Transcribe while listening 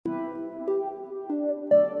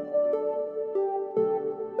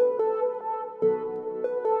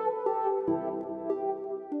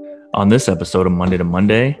On this episode of Monday to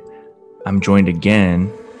Monday, I'm joined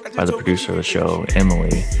again by the producer of the show,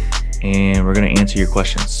 Emily, and we're going to answer your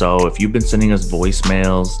questions. So if you've been sending us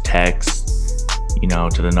voicemails, texts,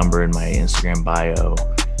 to the number in my Instagram bio,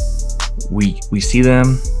 we see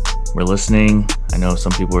them, we're listening. I know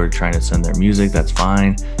some people are trying to send their music, that's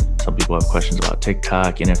fine. Some people have questions about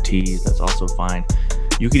TikTok, NFTs, that's also fine.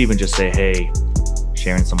 You could even just say, hey,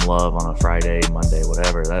 sharing some love on a Friday, Monday,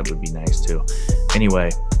 whatever, that would be nice too. Anyway,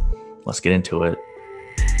 let's get into it.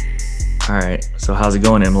 All right, so how's it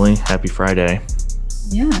going, Emily? Happy Friday.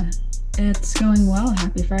 Yeah, it's going well.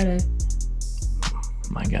 Happy Friday.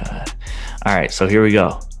 My God. All right, so here we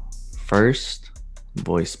go. First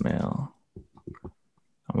voicemail.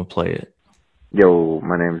 I'm going to play it. Yo,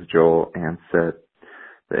 my name is Joel Ansett.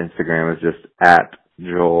 The Instagram is just at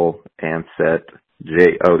Joel Ansett,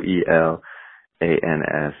 JoelAnsett.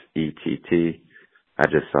 I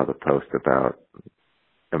just saw the post about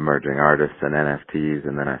emerging artists and NFTs,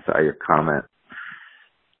 and then I saw your comment,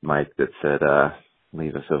 Mike, that said,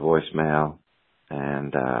 leave us a voicemail.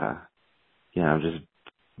 And, I'm just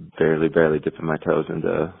barely dipping my toes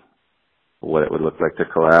into what it would look like to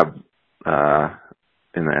collab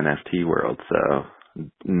in the NFT world. So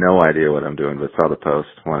no idea what I'm doing, but saw the post,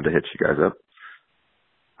 wanted to hit you guys up.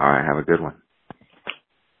 All right, have a good one.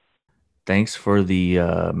 Thanks for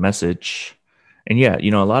the message. And yeah,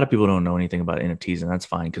 a lot of people don't know anything about NFTs, and that's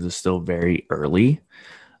fine because it's still very early.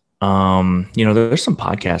 There's some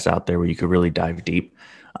podcasts out there where you could really dive deep.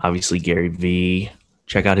 Obviously, Gary V.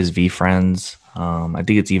 Check out his V Friends. I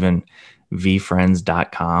think it's even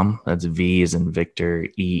vfriends.com. That's V as in Victor,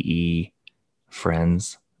 EE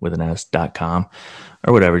friends with an S.com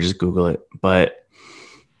or whatever. Just Google it. But,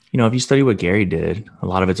 if you study what Gary did, a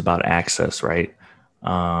lot of it's about access, right?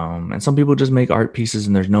 And some people just make art pieces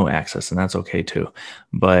and there's no access, and that's okay too.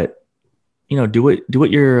 But, do what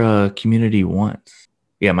your community wants.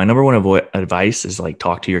 Yeah, my number one advice is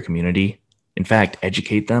talk to your community. In fact,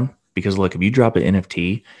 educate them, because look, if you drop an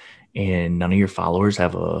NFT and none of your followers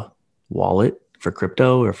have a wallet for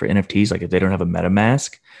crypto or for NFTs, if they don't have a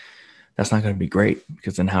MetaMask, that's not going to be great,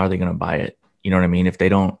 because then how are they going to buy it? You know what I mean? If they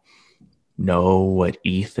don't know what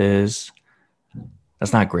ETH is,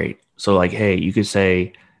 that's not great. So hey, you could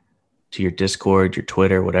say to your Discord, your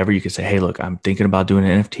Twitter, whatever, you could say, hey, look, I'm thinking about doing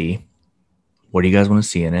an NFT. What do you guys want to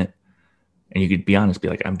see in it? And you could be honest, be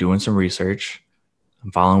like, I'm doing some research.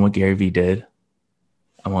 I'm following what Gary Vee did.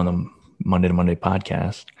 I'm on the Monday to Monday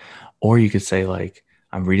podcast. Or you could say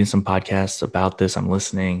I'm reading some podcasts about this. I'm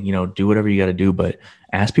listening, do whatever you got to do, but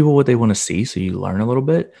ask people what they want to see so you learn a little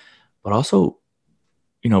bit. But also,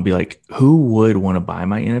 be like, who would want to buy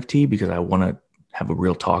my NFT? Because I want to have a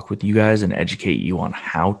real talk with you guys and educate you on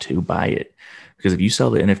how to buy it. Because if you sell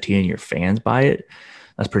the NFT and your fans buy it,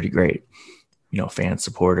 that's pretty great. Fans,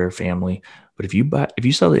 supporter, family. But if you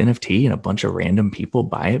sell the NFT and a bunch of random people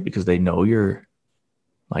buy it because they know you're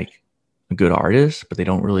a good artist, but they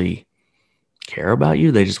don't really care about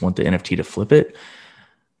you, they just want the NFT to flip it,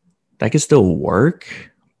 that could still work,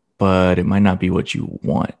 but it might not be what you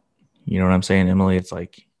want. You know what I'm saying, Emily? It's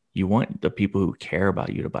you want the people who care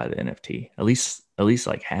about you to buy the NFT. At least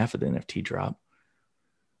half of the NFT drop.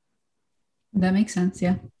 That makes sense.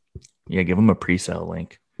 Yeah. Yeah. Give them a pre-sale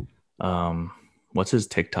link. What's his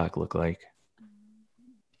TikTok look like?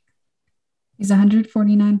 He's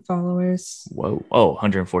 149 followers. Whoa. Oh,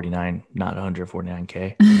 149, not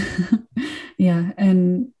 149K. Yeah.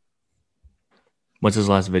 And what's his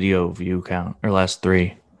last video view count, or last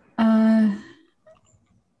three? Around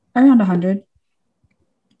 100.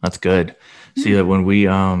 That's good. See that when we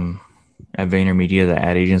at VaynerMedia, the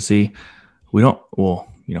ad agency, we don't,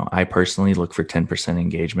 I personally look for 10%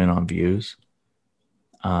 engagement on views.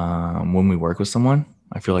 When we work with someone,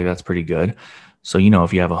 I feel like that's pretty good. So,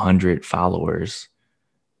 if you have 100 followers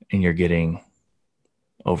and you're getting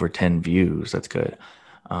over 10 views, that's good.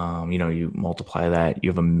 You multiply that, you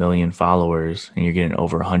have 1 million followers and you're getting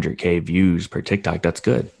over 100K views per TikTok. That's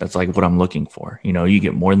good. That's what I'm looking for. You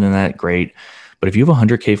get more than that, great. But if you have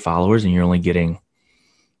 100K followers and you're only getting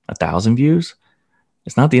 1,000 views,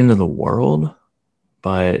 it's not the end of the world,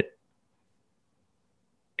 but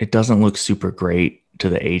it doesn't look super great to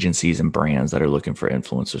the agencies and brands that are looking for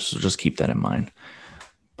influencers. So just keep that in mind.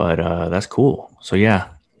 But that's cool. So yeah,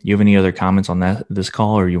 you have any other comments on this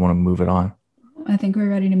call, or you want to move it on? I think we're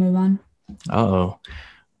ready to move on. All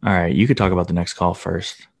right, you could talk about the next call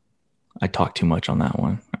first. I talked too much on that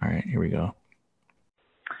one. All right, here we go.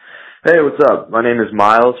 Hey, what's up? My name is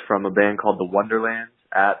Miles from a band called The Wonderlands,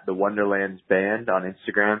 at The Wonderlands Band on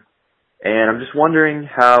Instagram. And I'm just wondering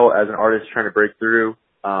how, as an artist trying to break through,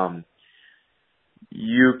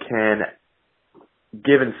 you can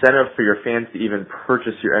give incentive for your fans to even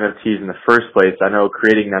purchase your NFTs in the first place. I know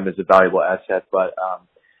creating them is a valuable asset, but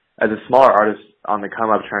as a smaller artist on the come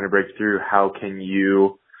up trying to break through, how can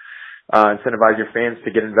you incentivize your fans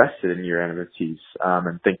to get invested in your NFTs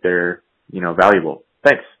and think they're, valuable?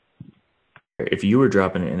 Thanks. If you were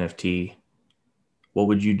dropping an NFT, what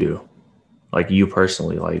would you do? Like you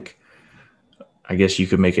personally, like I guess you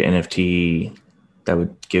could make an NFT that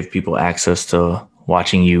would give people access to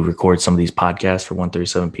watching you record some of these podcasts for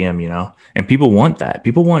 1:37 p.m., And people want that.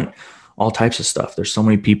 People want all types of stuff. There's so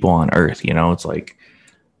many people on earth, It's like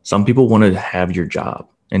some people want to have your job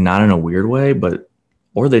and not in a weird way,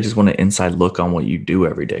 or they just want an inside look on what you do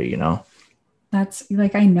every day, That's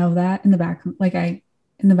like, I know that in the back,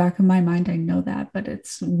 in the back of my mind, I know that, but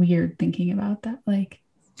it's weird thinking about that. Like,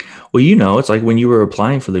 well, it's like when you were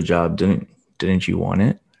applying for the job, didn't you want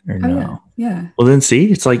it or oh no? yeah. Well, then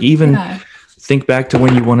see, it's like even think back to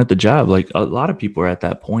when you wanted the job. Like a lot of people are at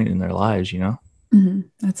that point in their lives, Mm-hmm.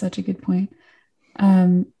 That's such a good point.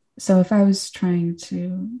 So if I was trying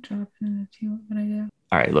to drop an NFT, what would I do?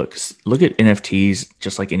 All right, look at NFTs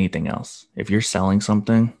just like anything else. If you're selling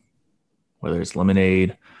something, whether it's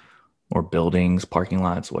lemonade or buildings, parking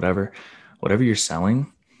lots, whatever you're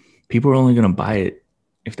selling, people are only going to buy it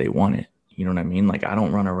if they want it. You know what I mean? Like I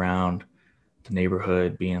don't run around the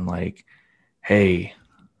neighborhood being like, hey,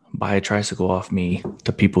 buy a tricycle off me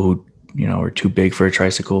to people who, are too big for a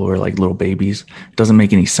tricycle or like little babies. It doesn't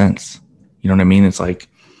make any sense. You know what I mean? It's like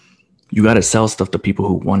you got to sell stuff to people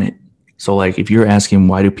who want it. So like if you're asking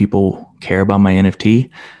why do people care about my NFT,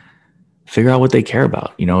 figure out what they care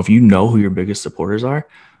about. If you know who your biggest supporters are,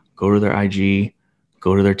 go to their IG,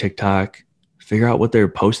 go to their TikTok, figure out what they're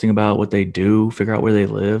posting about, what they do, figure out where they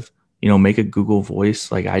live, make a Google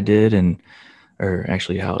voice like I did or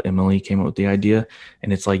actually how Emily came up with the idea.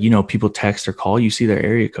 And it's like, people text or call, you see their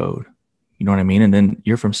area code. You know what I mean? And then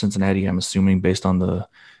you're from Cincinnati, I'm assuming based on the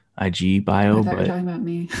IG bio. I thought you were talking about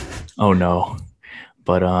me. Oh no.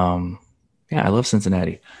 But yeah, I love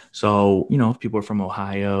Cincinnati. So, if people are from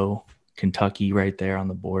Ohio, Kentucky, right there on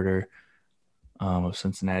the border of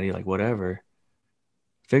Cincinnati, like whatever,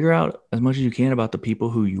 figure out as much as you can about the people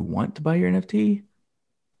who you want to buy your NFT,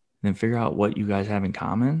 then figure out what you guys have in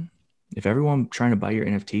common. If everyone trying to buy your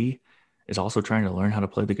NFT is also trying to learn how to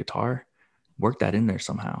play the guitar, work that in there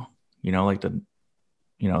somehow. Like the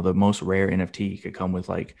most rare NFT could come with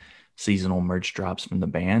like seasonal merch drops from the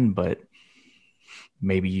band, but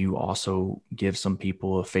maybe you also give some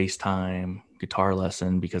people a FaceTime guitar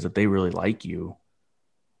lesson because if they really like you,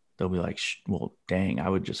 they'll be like, well, dang, I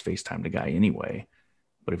would just FaceTime the guy anyway.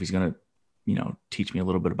 But if he's going to, teach me a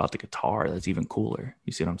little bit about the guitar, that's even cooler.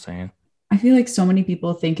 You see what I'm saying? I feel like so many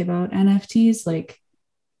people think about NFTs like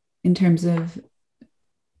in terms of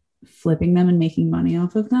flipping them and making money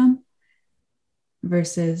off of them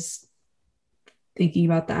versus thinking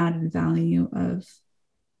about the added value of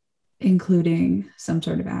including some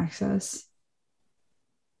sort of access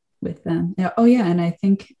with them. Oh yeah, and I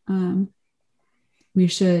think we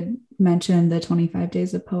should mention the 25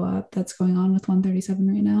 days of POAP that's going on with 137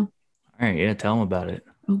 right now. All right, yeah, tell them about it.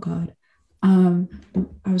 Oh God. I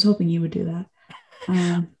was hoping you would do that.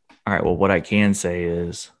 All right, well, what I can say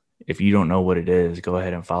is if you don't know what it is, go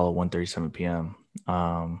ahead and follow 1:37 p.m.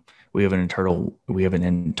 We have an internal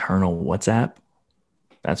WhatsApp.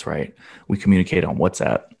 That's right. We communicate on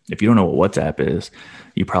WhatsApp. If you don't know what WhatsApp is,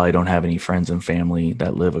 you probably don't have any friends and family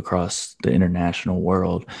that live across the international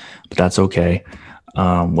world, but that's okay.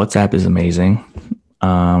 WhatsApp is amazing.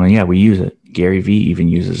 And yeah, we use it. Gary Vee even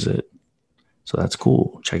uses it. So that's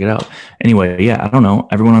cool. Check it out. Anyway, yeah, I don't know.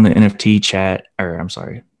 Everyone on the NFT chat,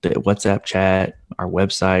 the WhatsApp chat, our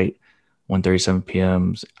website, 1:37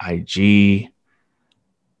 p.m.'s IG,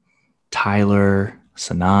 Tyler,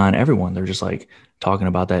 Sanan, everyone, they're just like talking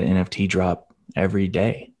about that NFT drop every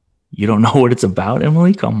day. You don't know what it's about,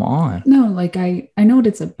 Emily? Come on. No, like I know what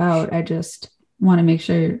it's about. I just want to make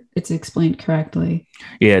sure it's explained correctly.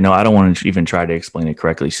 Yeah, no, I don't want to even try to explain it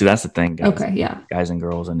correctly. See, that's the thing, guys. Okay, yeah. Guys and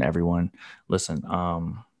girls and everyone, listen,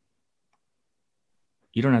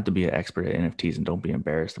 you don't have to be an expert at NFTs and don't be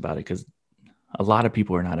embarrassed about it because a lot of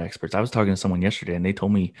people are not experts. I was talking to someone yesterday and they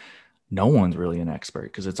told me no one's really an expert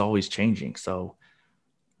because it's always changing. So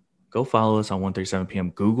go follow us on 1:37 p.m.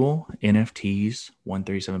 Google NFTs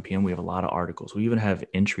 1:37 p.m. We have a lot of articles. We even have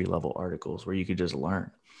entry-level articles where you could just learn.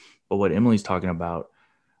 But what Emily's talking about,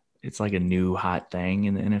 it's like a new hot thing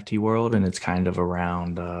in the NFT world, and it's kind of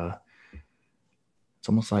around, it's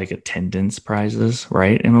almost like attendance prizes,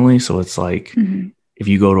 right, Emily? So it's like if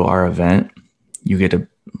you go to our event, you get a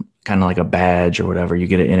kind of like a badge or whatever, you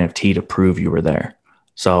get an NFT to prove you were there.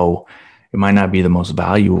 So it might not be the most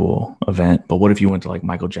valuable event, but what if you went to like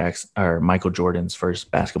Michael Jackson or Michael Jordan's first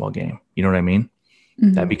basketball game? You know what I mean?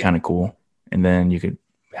 That'd be kind of cool. And then you could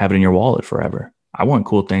have it in your wallet forever. I want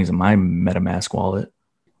cool things in my MetaMask wallet.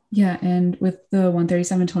 Yeah, and with the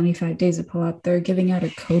 137.25 days of POAP, they're giving out a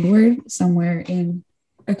code word somewhere in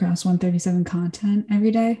across 137 content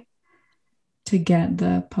every day to get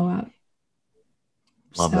the POAP.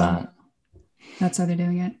 Love So that. that's how they're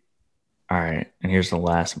doing it. All right. And here's the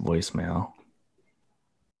last voicemail.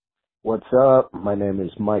 What's up? My name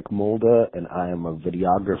is Mike Mulda, and I am a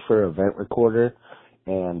videographer, event recorder,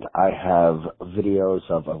 and I have videos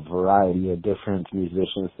of a variety of different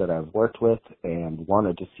musicians that I've worked with and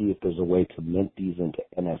wanted to see if there's a way to mint these into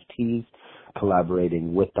NFTs,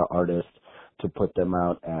 collaborating with the artist to put them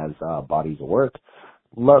out as bodies of work.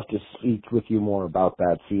 Love to speak with you more about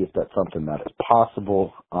that, see if that's something that is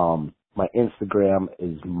possible. My Instagram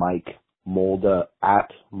is Mike Molda, at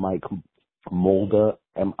Mike Molda,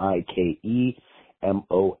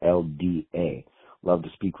 MikeMolda. Love to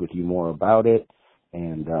speak with you more about it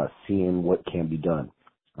and seeing what can be done.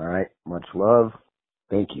 All right. Much love.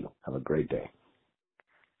 Thank you. Have a great day.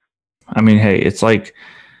 I mean, hey, it's like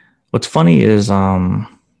what's funny is a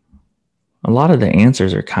lot of the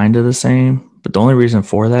answers are kind of the same, but the only reason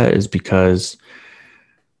for that is because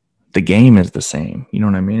the game is the same. You know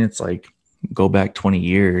what I mean? It's like go back 20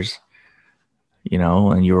 years,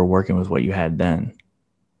 and you were working with what you had then.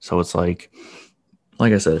 So it's like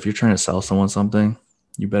I said, if you're trying to sell someone something,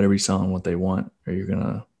 you better be selling what they want or you're going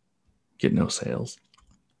to get no sales.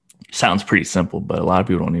 Sounds pretty simple, but a lot of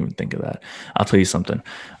people don't even think of that. I'll tell you something.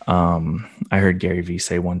 I heard Gary Vee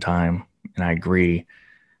say one time, and I agree,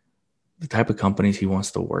 the type of companies he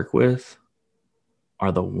wants to work with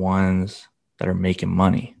are the ones that are making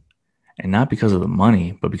money. And not because of the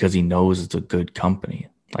money, but because he knows it's a good company.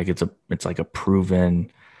 Like it's like a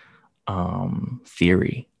proven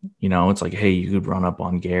theory. It's like, hey, you could run up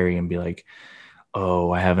on Gary and be like,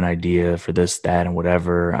 oh, I have an idea for this, that, and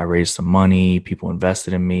whatever. I raised some money. People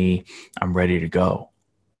invested in me. I'm ready to go.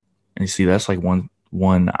 And you see, that's like one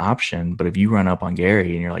option. But if you run up on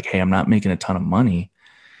Gary and you're like, hey, I'm not making a ton of money,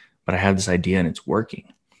 but I have this idea and it's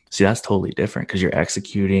working. See, that's totally different because you're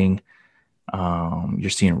executing. You're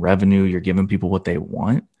seeing revenue. You're giving people what they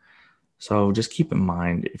want. So just keep in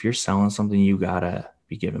mind, if you're selling something, you gotta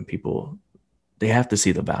be giving people, they have to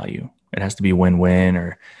see the value. It has to be win-win,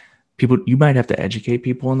 or people, you might have to educate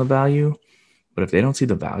people on the value, but if they don't see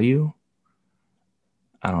the value,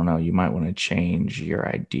 I don't know, you might want to change your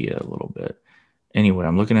idea a little bit. Anyway,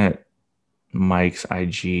 I'm looking at Mike's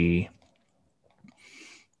IG.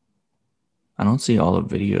 I don't see all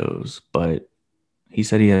the videos, but he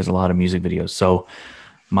said he has a lot of music videos. So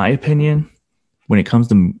my opinion, when it comes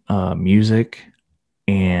to music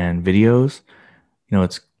and videos,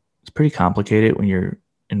 it's pretty complicated when you're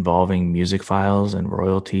involving music files and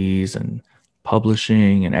royalties and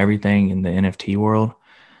publishing and everything in the NFT world.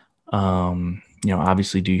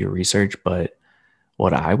 Obviously do your research, but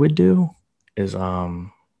what I would do is,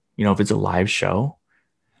 if it's a live show,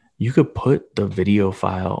 you could put the video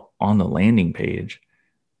file on the landing page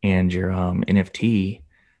and your NFT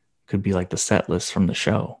could be like the set list from the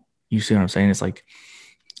show. You see what I'm saying? It's like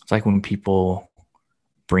when people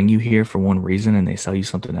bring you here for one reason and they sell you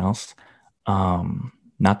something else,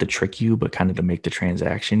 not to trick you, but kind of to make the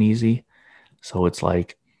transaction easy. So it's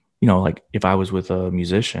like, like if I was with a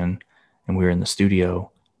musician and we were in the studio,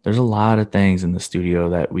 there's a lot of things in the studio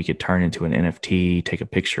that we could turn into an NFT, take a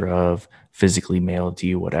picture of, physically mail it to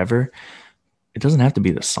you, whatever. It doesn't have to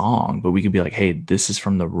be the song, but we could be like, hey, this is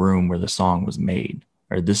from the room where the song was made,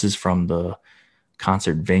 or this is from the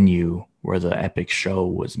concert venue where the epic show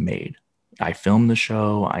was made. I filmed the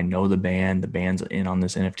show. I know the band's in on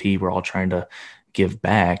this NFT. We're all trying to give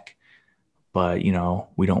back, but we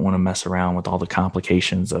don't want to mess around with all the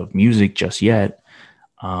complications of music just yet.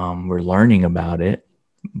 We're learning about it,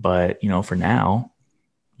 but for now,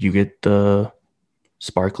 you get the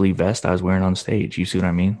sparkly vest I was wearing on stage. You see what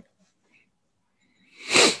I mean?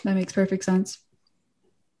 That makes perfect sense.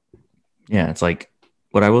 Yeah, it's like,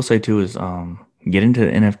 what I will say too is get into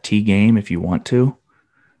the NFT game if you want to,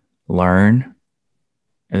 learn,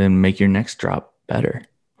 and then make your next drop better.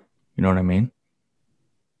 You know what I mean?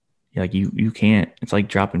 Like you can't, it's like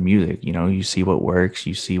dropping music, you see what works,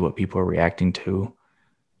 you see what people are reacting to,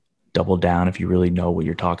 double down if you really know what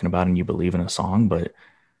you're talking about and you believe in a song. But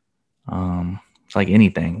it's like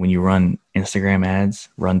anything. When you run Instagram ads,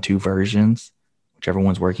 run two versions, whichever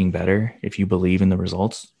one's working better. If you believe in the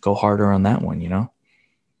results, go harder on that one,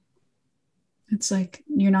 It's like,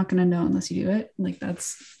 you're not going to know unless you do it. Like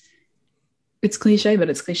it's cliche, but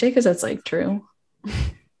it's cliche because that's like true.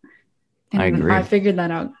 And I agree. I figured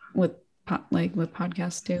that out with with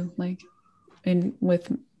podcasts too, like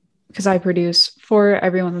because I produce for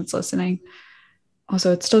everyone that's listening.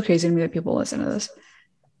 Also, it's still crazy to me that people listen to this.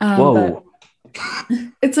 Whoa. But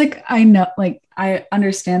it's like, I know, like, I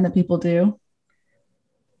understand that people do.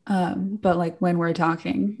 But like when we're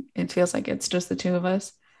talking, it feels like it's just the two of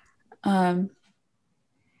us. Um,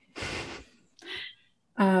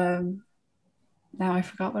 now I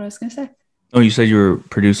forgot what I was going to say. Oh, you said you were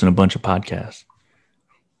producing a bunch of podcasts.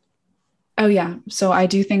 Oh yeah. So I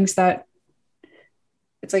do things that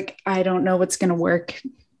it's like, I don't know what's going to work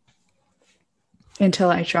until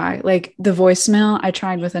I try. Like the voicemail, I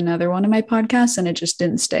tried with another one of my podcasts and it just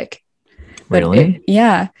didn't stick. Really?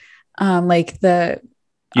 Yeah. Like the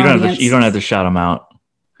You audience. you don't have to shout them out.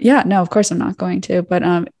 Yeah, no, of course I'm not going to. But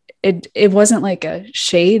it wasn't like a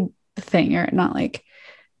shade thing, or not like,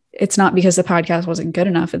 it's not because the podcast wasn't good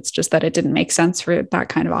enough. It's just that it didn't make sense for that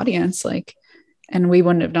kind of audience. Like, and we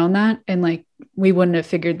wouldn't have known that. And like, we wouldn't have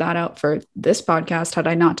figured that out for this podcast had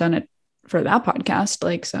I not done it for that podcast.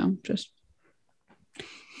 Like, so just,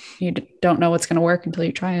 you don't know what's going to work until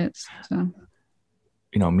you try it. So,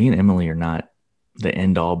 You know, me and Emily are not the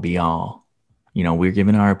end all be all. You know, we're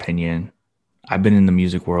giving our opinion. I've been in the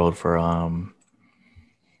music world for,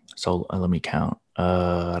 let me count.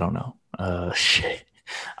 I don't know. Shit.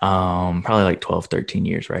 Probably like 12, 13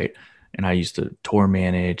 years, right? And I used to tour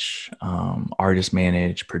manage, artist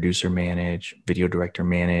manage, producer manage, video director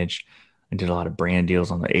manage. I did a lot of brand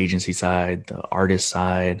deals on the agency side, the artist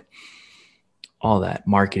side, all that,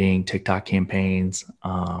 marketing, TikTok campaigns,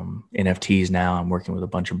 NFTs. Now I'm working with a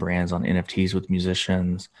bunch of brands on NFTs with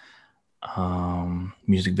musicians,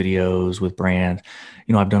 music videos with brands.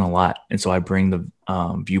 You know, I've done a lot. And so I bring the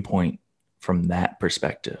viewpoint from that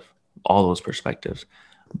perspective, all those perspectives.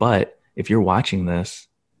 But if you're watching this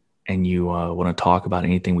and you want to talk about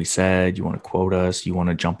anything we said, you want to quote us, you want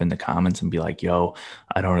to jump in the comments and be like, yo,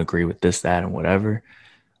 I don't agree with this, that, and whatever,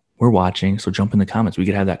 we're watching. So jump in the comments. We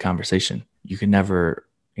could have that conversation. You can never,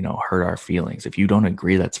 hurt our feelings. If you don't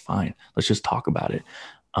agree, that's fine. Let's just talk about it.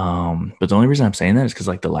 But the only reason I'm saying that is because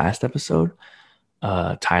like the last episode,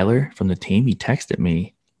 Tyler from the team, he texted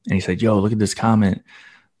me and he said, yo, look at this comment.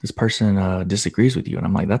 This person disagrees with you. And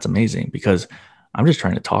I'm like, that's amazing, because I'm just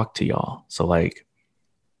trying to talk to y'all. So like,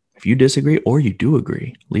 if you disagree or you do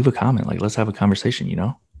agree, leave a comment. Like, let's have a conversation,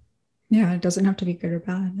 Yeah, it doesn't have to be good or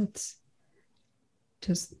bad. It's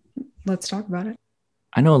just, let's talk about it.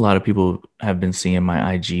 I know a lot of people have been seeing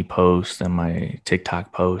my IG posts and my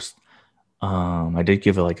TikTok posts. I did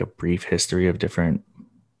give a brief history of different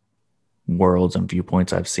worlds and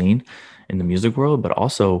viewpoints I've seen in the music world, but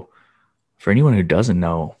also for anyone who doesn't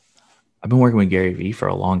know, I've been working with Gary Vee for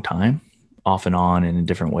a long time, off and on and in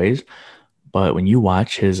different ways. But when you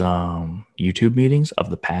watch his YouTube meetings of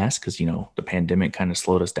the past, because, the pandemic kind of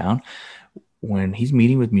slowed us down, when he's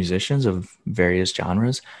meeting with musicians of various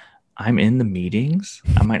genres, I'm in the meetings.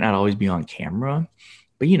 I might not always be on camera,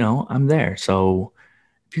 but, I'm there. So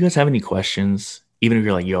if you guys have any questions, even if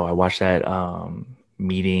you're like, yo, I watched that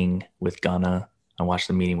meeting with Gunna, I watched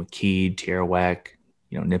the meeting with Keed, Tierra Whack,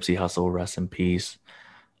 Nipsey Hussle, rest in peace.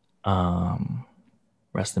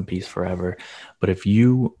 Rest in peace forever. But if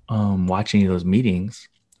you watch any of those meetings,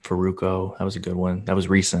 Faruko, that was a good one. That was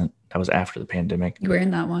recent. That was after the pandemic. You were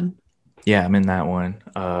in that one. Yeah, I'm in that one.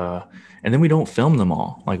 And then we don't film them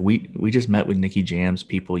all. Like we just met with Nicky Jam's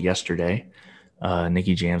people yesterday.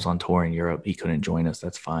 Nicky Jam's on tour in Europe. He couldn't join us.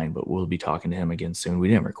 That's fine, but we'll be talking to him again soon. We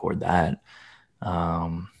didn't record that.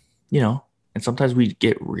 And sometimes we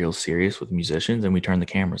get real serious with musicians and we turn the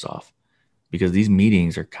cameras off, because these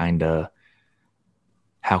meetings are kind of,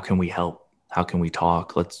 how can we help? How can we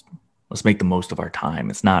talk? Let's make the most of our time.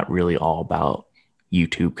 It's not really all about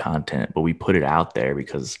YouTube content, but we put it out there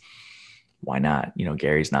because why not?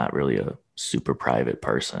 Gary's not really a super private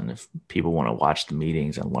person. If people want to watch the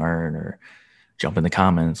meetings and learn, or jump in the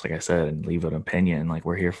comments, like I said, and leave an opinion, like,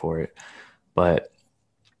 we're here for it. But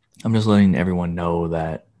I'm just letting everyone know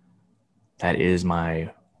that that is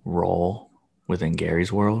my role within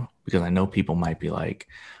Gary's world, because I know people might be like,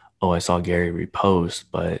 oh, I saw Gary repost,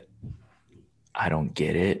 but I don't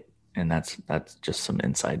get it. And that's just some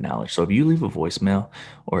inside knowledge. So if you leave a voicemail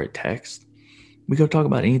or a text, we go talk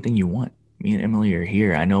about anything you want. Me and Emily are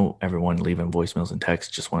here. I know everyone leaving voicemails and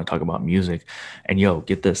texts just want to talk about music. And yo,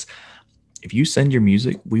 get this. If you send your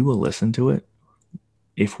music, we will listen to it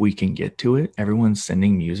if we can get to it. Everyone's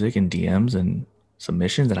sending music and DMs and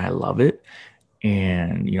submissions, and I love it.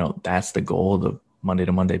 And, that's the goal of the Monday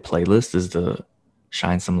to Monday playlist, is to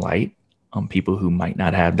shine some light on people who might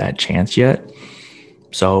not have that chance yet.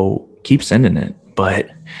 So keep sending it. But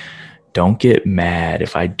don't get mad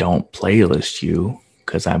if I don't playlist you,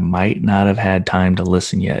 because I might not have had time to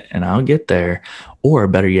listen yet, and I'll get there. Or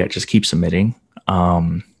better yet, just keep submitting,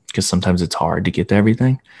 because sometimes it's hard to get to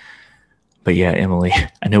everything. But yeah, Emily,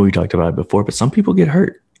 I know we talked about it before, but some people get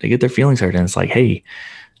hurt. They get their feelings hurt, and it's like, hey,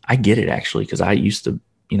 I get it actually, because I used to,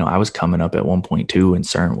 I was coming up at 1.2 in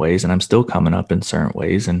certain ways, and I'm still coming up in certain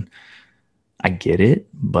ways, and I get it.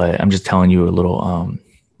 But I'm just telling you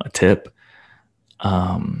a tip.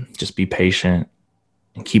 Just be patient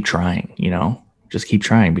and keep trying, just keep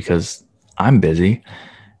trying, because I'm busy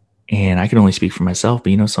and I can only speak for myself.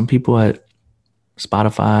 But, some people at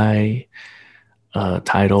Spotify,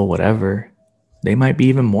 Tidal, whatever, they might be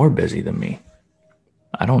even more busy than me.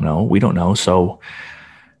 I don't know. We don't know. So,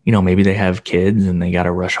 maybe they have kids and they got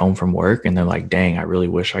to rush home from work and they're like, dang, I really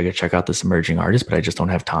wish I could check out this emerging artist, but I just don't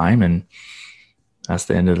have time. And that's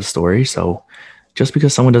the end of the story. So just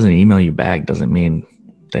because someone doesn't email you back doesn't mean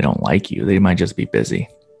they don't like you. They might just be busy.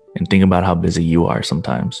 And think about how busy you are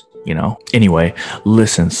sometimes, Anyway,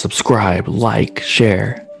 listen, subscribe, like,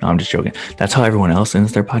 share. No, I'm just joking. That's how everyone else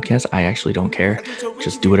ends their podcast. I actually don't care.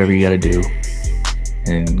 Just do whatever you got to do.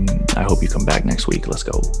 And I hope you come back next week. Let's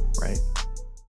go. Right.